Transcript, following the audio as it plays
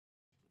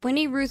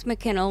Winnie Ruth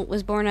McKinnell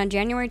was born on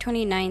January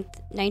 29,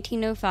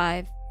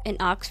 1905, in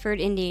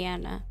Oxford,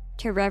 Indiana,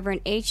 to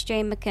Reverend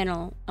H.J.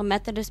 McKinnell, a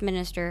Methodist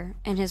minister,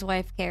 and his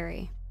wife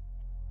Carrie.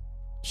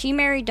 She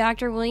married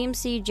Dr. William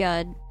C.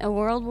 Judd, a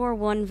World War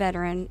I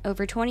veteran,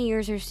 over 20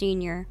 years her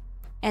senior,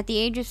 at the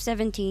age of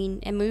 17,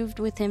 and moved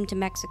with him to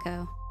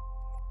Mexico.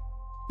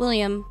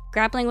 William,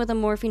 grappling with a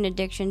morphine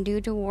addiction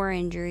due to war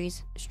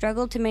injuries,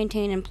 struggled to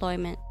maintain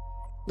employment,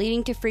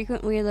 leading to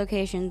frequent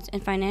relocations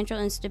and financial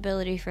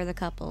instability for the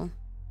couple.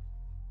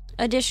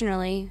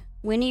 Additionally,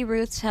 Winnie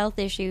Ruth's health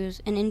issues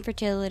and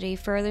infertility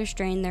further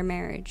strained their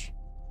marriage.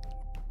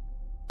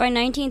 By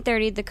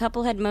 1930, the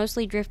couple had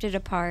mostly drifted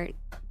apart,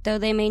 though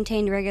they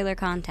maintained regular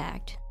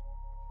contact.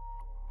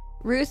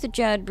 Ruth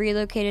Judd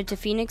relocated to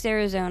Phoenix,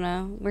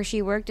 Arizona, where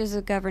she worked as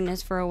a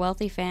governess for a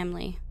wealthy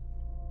family.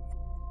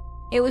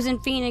 It was in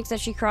Phoenix that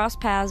she crossed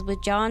paths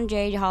with John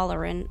J.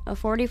 Holleran, a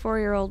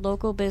 44-year-old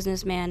local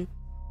businessman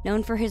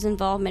known for his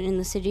involvement in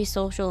the city's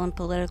social and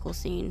political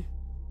scene.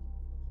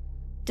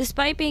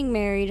 Despite being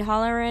married,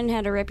 Holleran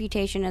had a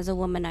reputation as a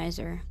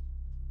womanizer.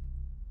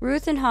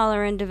 Ruth and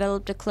Holleran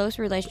developed a close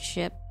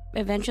relationship,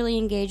 eventually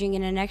engaging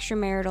in an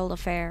extramarital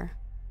affair.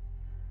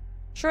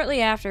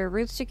 Shortly after,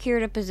 Ruth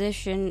secured a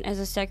position as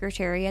a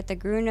secretary at the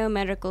Grunow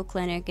Medical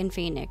Clinic in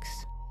Phoenix.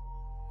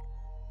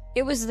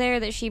 It was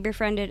there that she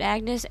befriended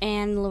Agnes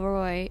Ann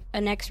Leroy,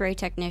 an X-ray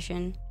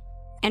technician,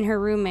 and her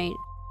roommate,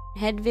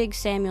 Hedvig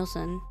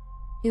Samuelson,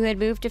 who had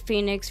moved to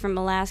Phoenix from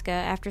Alaska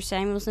after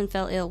Samuelson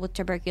fell ill with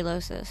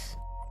tuberculosis.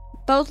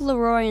 Both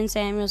Leroy and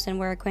Samuelson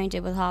were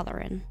acquainted with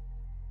Holleran.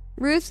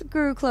 Ruth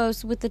grew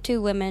close with the two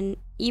women,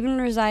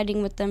 even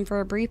residing with them for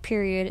a brief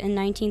period in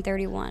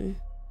 1931.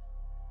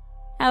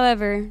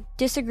 However,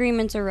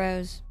 disagreements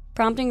arose,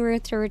 prompting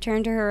Ruth to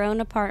return to her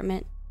own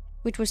apartment,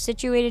 which was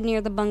situated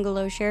near the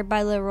bungalow shared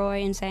by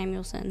Leroy and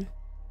Samuelson.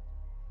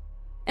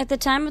 At the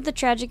time of the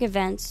tragic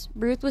events,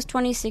 Ruth was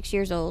 26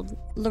 years old,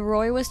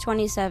 Leroy was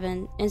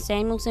 27, and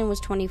Samuelson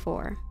was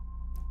 24.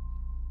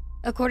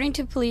 According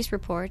to police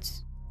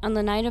reports, on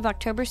the night of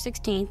October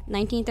 16,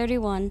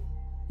 1931,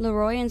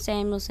 Leroy and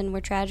Samuelson were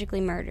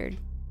tragically murdered,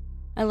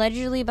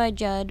 allegedly by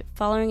Judd,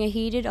 following a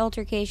heated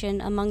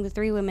altercation among the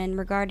three women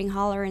regarding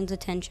Holleran's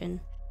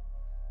attention.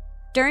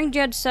 During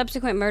Judd's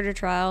subsequent murder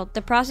trial,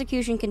 the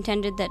prosecution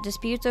contended that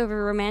disputes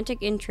over romantic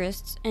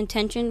interests and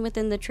tension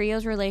within the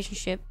trio's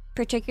relationship,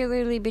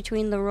 particularly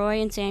between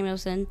Leroy and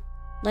Samuelson,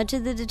 led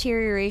to the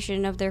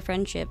deterioration of their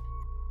friendship,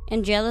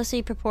 and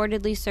jealousy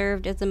purportedly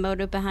served as the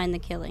motive behind the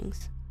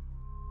killings.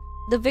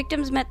 The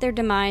victims met their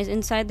demise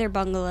inside their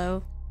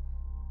bungalow,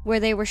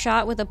 where they were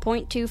shot with a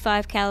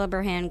 .25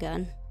 caliber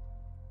handgun.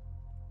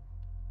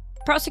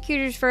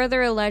 Prosecutors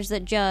further alleged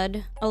that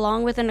Judd,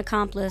 along with an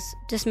accomplice,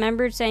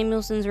 dismembered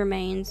Samuelson's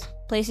remains,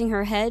 placing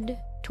her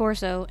head,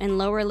 torso, and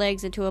lower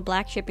legs into a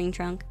black shipping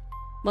trunk,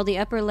 while the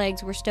upper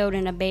legs were stowed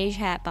in a beige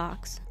hat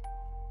box.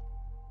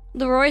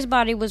 Leroy's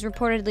body was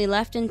reportedly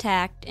left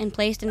intact and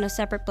placed in a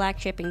separate black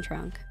shipping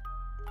trunk.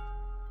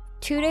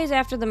 2 days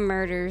after the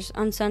murders,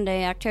 on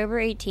Sunday, October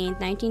 18,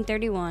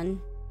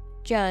 1931,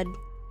 Judd,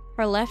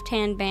 her left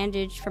hand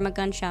bandaged from a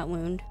gunshot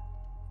wound,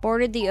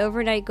 boarded the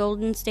overnight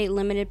Golden State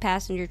Limited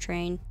passenger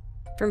train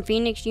from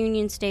Phoenix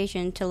Union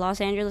Station to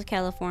Los Angeles,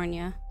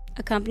 California,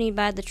 accompanied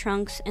by the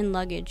trunks and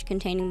luggage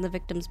containing the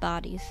victims'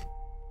 bodies.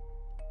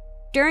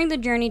 During the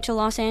journey to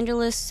Los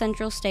Angeles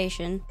Central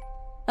Station,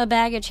 a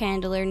baggage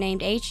handler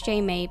named H.J.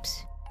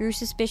 Mapes grew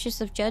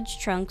suspicious of Judd's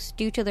trunks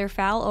due to their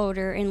foul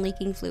odor and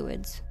leaking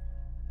fluids.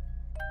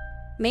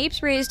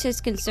 Mapes raised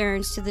his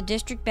concerns to the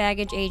district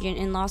baggage agent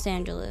in Los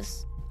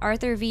Angeles,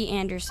 Arthur V.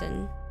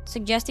 Anderson,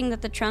 suggesting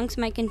that the trunks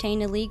might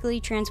contain illegally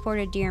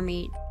transported deer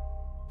meat,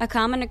 a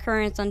common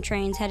occurrence on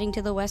trains heading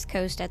to the West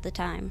Coast at the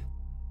time.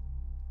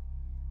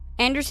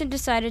 Anderson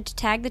decided to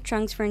tag the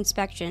trunks for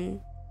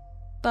inspection,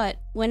 but,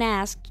 when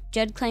asked,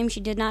 Judd claimed she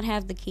did not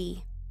have the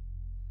key.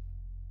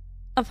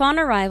 Upon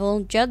arrival,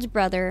 Judd's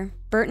brother,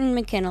 Burton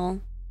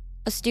McKinnell,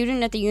 a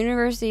student at the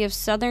University of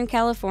Southern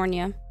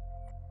California,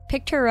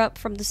 picked her up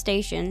from the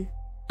station,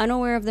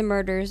 unaware of the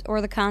murders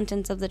or the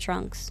contents of the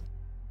trunks.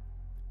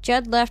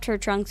 Judd left her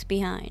trunks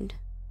behind.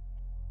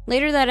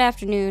 Later that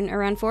afternoon,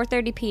 around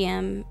 4:30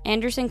 p.m.,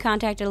 Anderson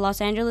contacted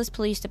Los Angeles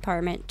Police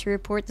Department to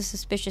report the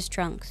suspicious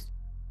trunks.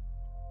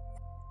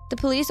 The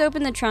police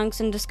opened the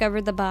trunks and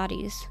discovered the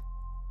bodies.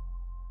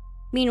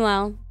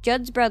 Meanwhile,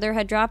 Judd's brother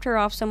had dropped her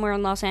off somewhere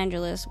in Los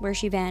Angeles, where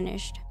she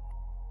vanished.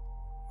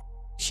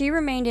 She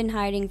remained in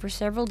hiding for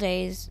several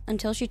days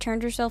until she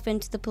turned herself in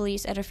to the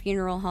police at a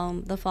funeral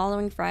home the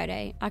following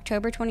Friday,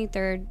 October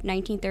 23,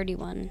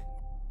 1931.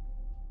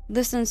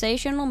 The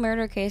sensational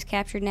murder case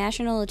captured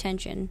national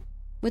attention,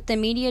 with the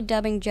media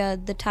dubbing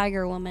Judd the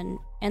Tiger Woman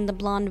and the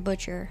Blonde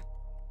Butcher.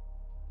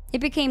 It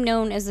became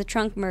known as the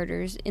Trunk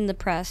Murders in the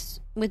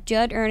press, with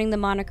Judd earning the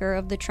moniker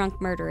of the Trunk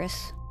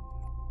Murderess.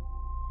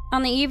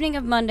 On the evening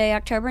of Monday,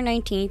 October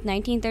 19,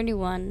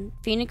 1931,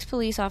 Phoenix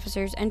police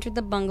officers entered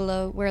the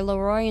bungalow where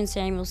Leroy and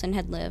Samuelson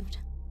had lived.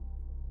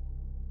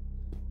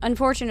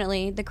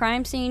 Unfortunately, the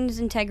crime scene's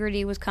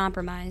integrity was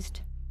compromised,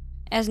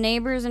 as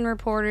neighbors and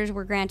reporters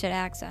were granted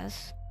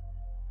access.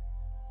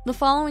 The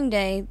following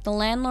day, the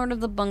landlord of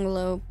the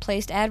bungalow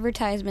placed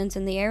advertisements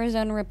in the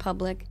Arizona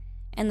Republic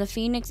and the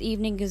Phoenix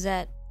Evening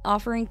Gazette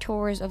offering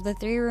tours of the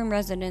 3-room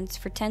residence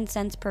for 10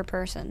 cents per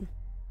person.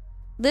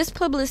 This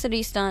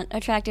publicity stunt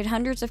attracted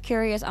hundreds of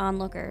curious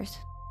onlookers.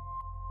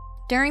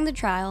 During the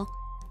trial,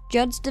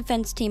 Judd's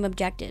defense team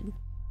objected,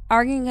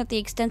 arguing that the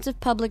extensive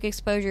public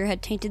exposure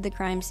had tainted the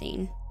crime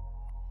scene.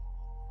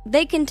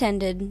 They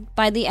contended,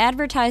 by the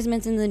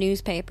advertisements in the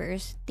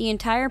newspapers, the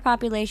entire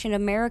population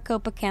of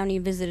Maricopa County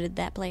visited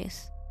that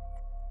place.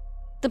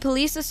 The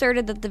police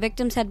asserted that the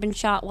victims had been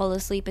shot while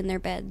asleep in their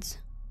beds.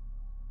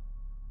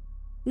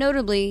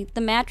 Notably, the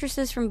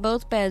mattresses from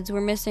both beds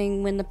were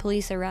missing when the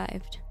police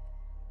arrived.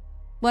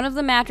 One of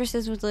the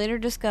mattresses was later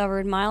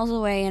discovered miles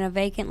away in a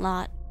vacant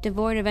lot,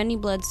 devoid of any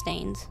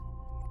bloodstains.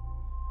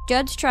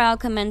 Judd's trial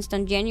commenced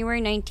on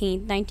January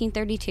 19,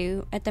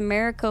 1932, at the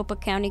Maricopa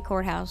County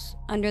Courthouse,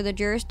 under the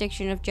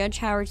jurisdiction of Judge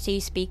Howard C.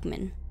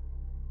 Speakman.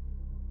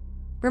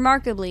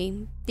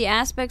 Remarkably, the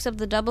aspects of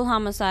the double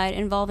homicide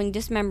involving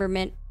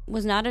dismemberment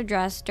was not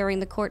addressed during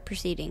the court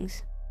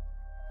proceedings.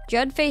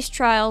 Judd faced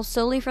trial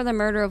solely for the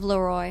murder of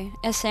Leroy,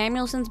 as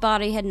Samuelson's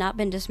body had not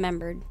been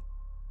dismembered,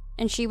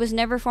 and she was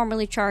never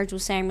formally charged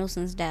with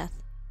Samuelson's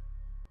death.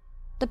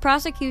 The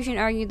prosecution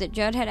argued that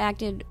Judd had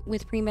acted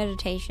with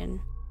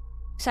premeditation,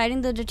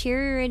 citing the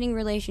deteriorating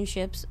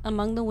relationships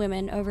among the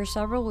women over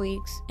several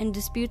weeks and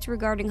disputes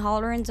regarding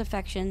Halloran's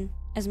affection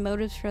as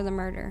motives for the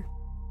murder.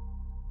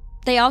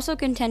 They also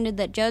contended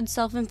that Judd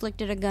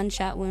self-inflicted a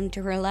gunshot wound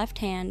to her left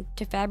hand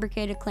to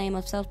fabricate a claim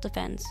of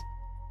self-defense.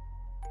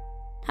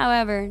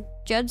 However,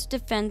 Judd's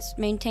defense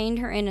maintained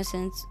her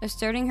innocence,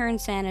 asserting her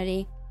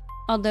insanity,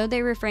 although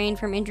they refrained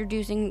from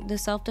introducing the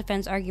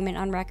self-defense argument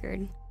on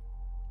record.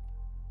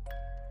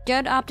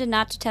 Judd opted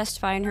not to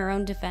testify in her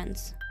own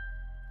defense.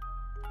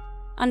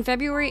 On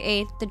February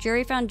 8th, the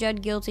jury found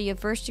Judd guilty of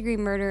first-degree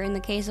murder in the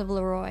case of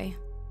Leroy.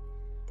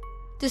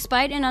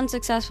 Despite an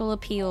unsuccessful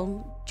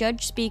appeal,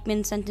 Judge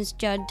Speakman sentenced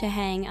Judd to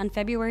hang on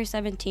February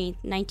 17,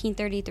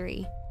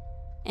 1933,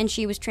 and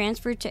she was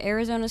transferred to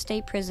Arizona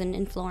State Prison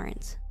in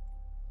Florence.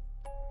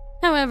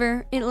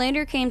 However, it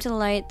later came to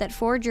light that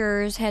 4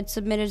 jurors had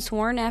submitted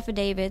sworn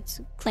affidavits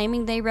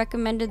claiming they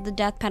recommended the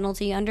death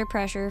penalty under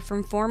pressure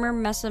from former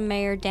Mesa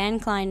Mayor Dan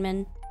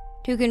Kleinman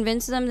to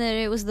convince them that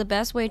it was the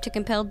best way to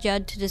compel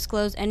Judd to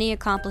disclose any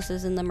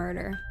accomplices in the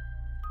murder.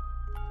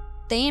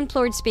 They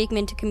implored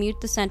Speakman to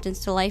commute the sentence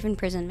to life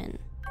imprisonment.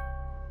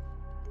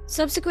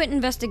 Subsequent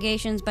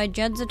investigations by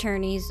Judd's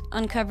attorneys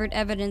uncovered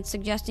evidence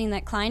suggesting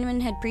that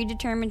Kleinman had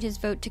predetermined his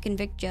vote to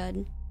convict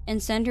Judd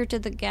and send her to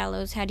the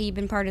gallows had he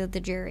been part of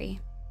the jury.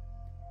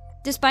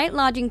 Despite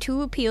lodging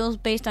 2 appeals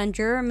based on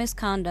juror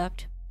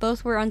misconduct,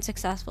 both were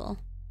unsuccessful.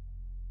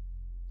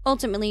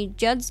 Ultimately,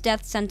 Judd's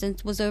death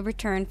sentence was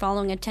overturned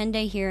following a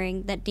 10-day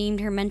hearing that deemed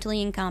her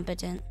mentally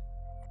incompetent.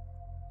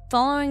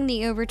 Following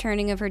the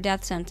overturning of her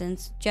death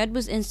sentence, Judd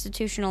was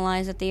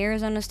institutionalized at the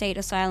Arizona State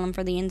Asylum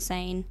for the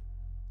Insane,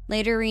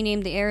 later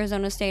renamed the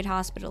Arizona State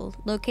Hospital,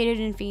 located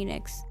in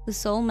Phoenix, the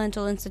sole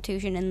mental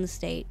institution in the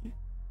state.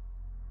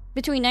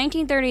 Between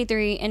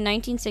 1933 and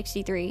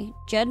 1963,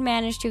 Judd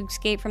managed to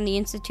escape from the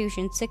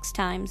institution 6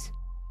 times,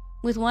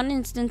 with one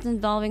instance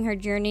involving her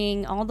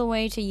journeying all the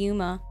way to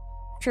Yuma,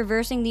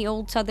 traversing the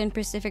old Southern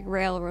Pacific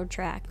Railroad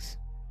tracks.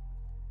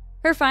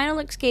 Her final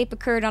escape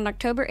occurred on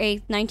October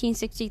 8,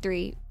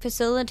 1963,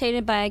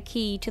 facilitated by a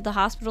key to the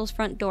hospital's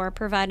front door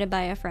provided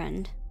by a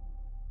friend.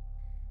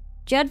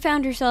 Judd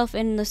found herself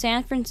in the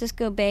San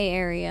Francisco Bay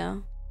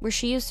Area, where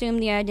she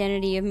assumed the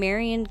identity of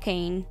Marion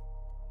Kane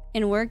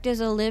and worked as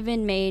a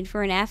live-in maid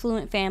for an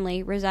affluent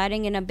family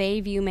residing in a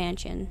Bayview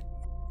mansion.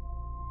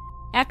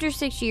 After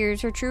 6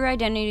 years, her true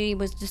identity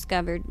was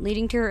discovered,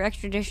 leading to her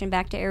extradition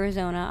back to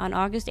Arizona on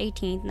August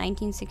 18,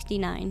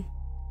 1969.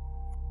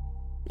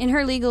 In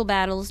her legal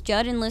battles,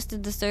 Judd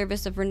enlisted the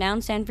service of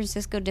renowned San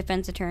Francisco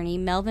defense attorney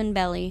Melvin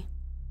Belli,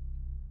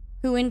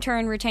 who in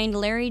turn retained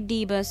Larry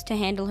Debus to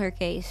handle her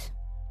case.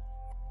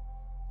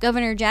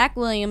 Governor Jack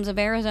Williams of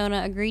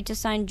Arizona agreed to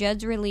sign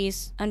Judd's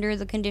release under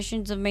the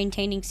conditions of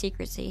maintaining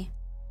secrecy.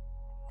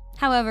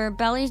 However,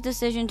 Belli's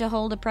decision to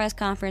hold a press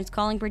conference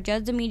calling for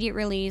Judd's immediate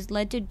release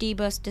led to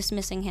Debus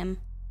dismissing him.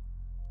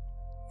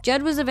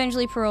 Judd was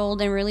eventually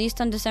paroled and released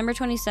on December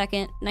 22,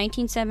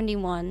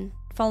 1971,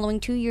 following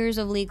 2 years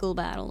of legal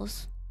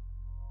battles.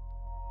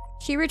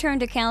 She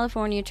returned to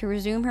California to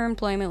resume her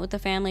employment with the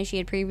family she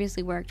had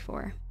previously worked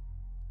for.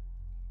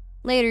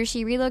 Later,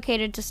 she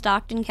relocated to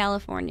Stockton,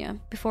 California,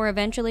 before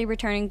eventually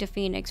returning to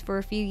Phoenix for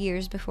a few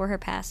years before her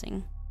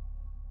passing.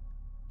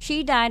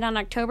 She died on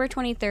October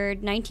 23,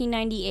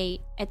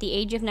 1998, at the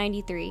age of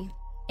 93,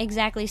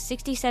 exactly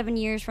 67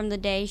 years from the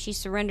day she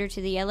surrendered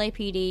to the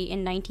LAPD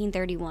in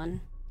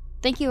 1931.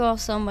 Thank you all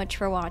so much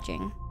for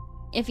watching.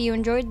 If you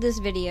enjoyed this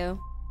video,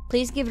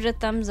 please give it a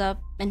thumbs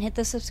up and hit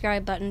the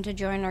subscribe button to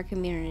join our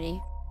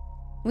community.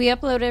 We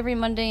upload every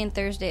Monday and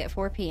Thursday at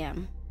 4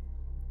 p.m.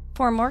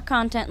 For more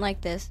content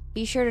like this,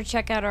 be sure to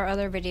check out our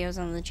other videos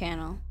on the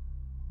channel.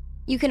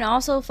 You can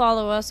also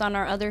follow us on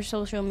our other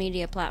social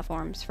media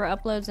platforms for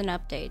uploads and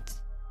updates.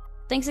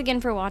 Thanks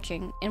again for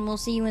watching, and we'll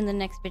see you in the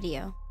next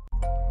video.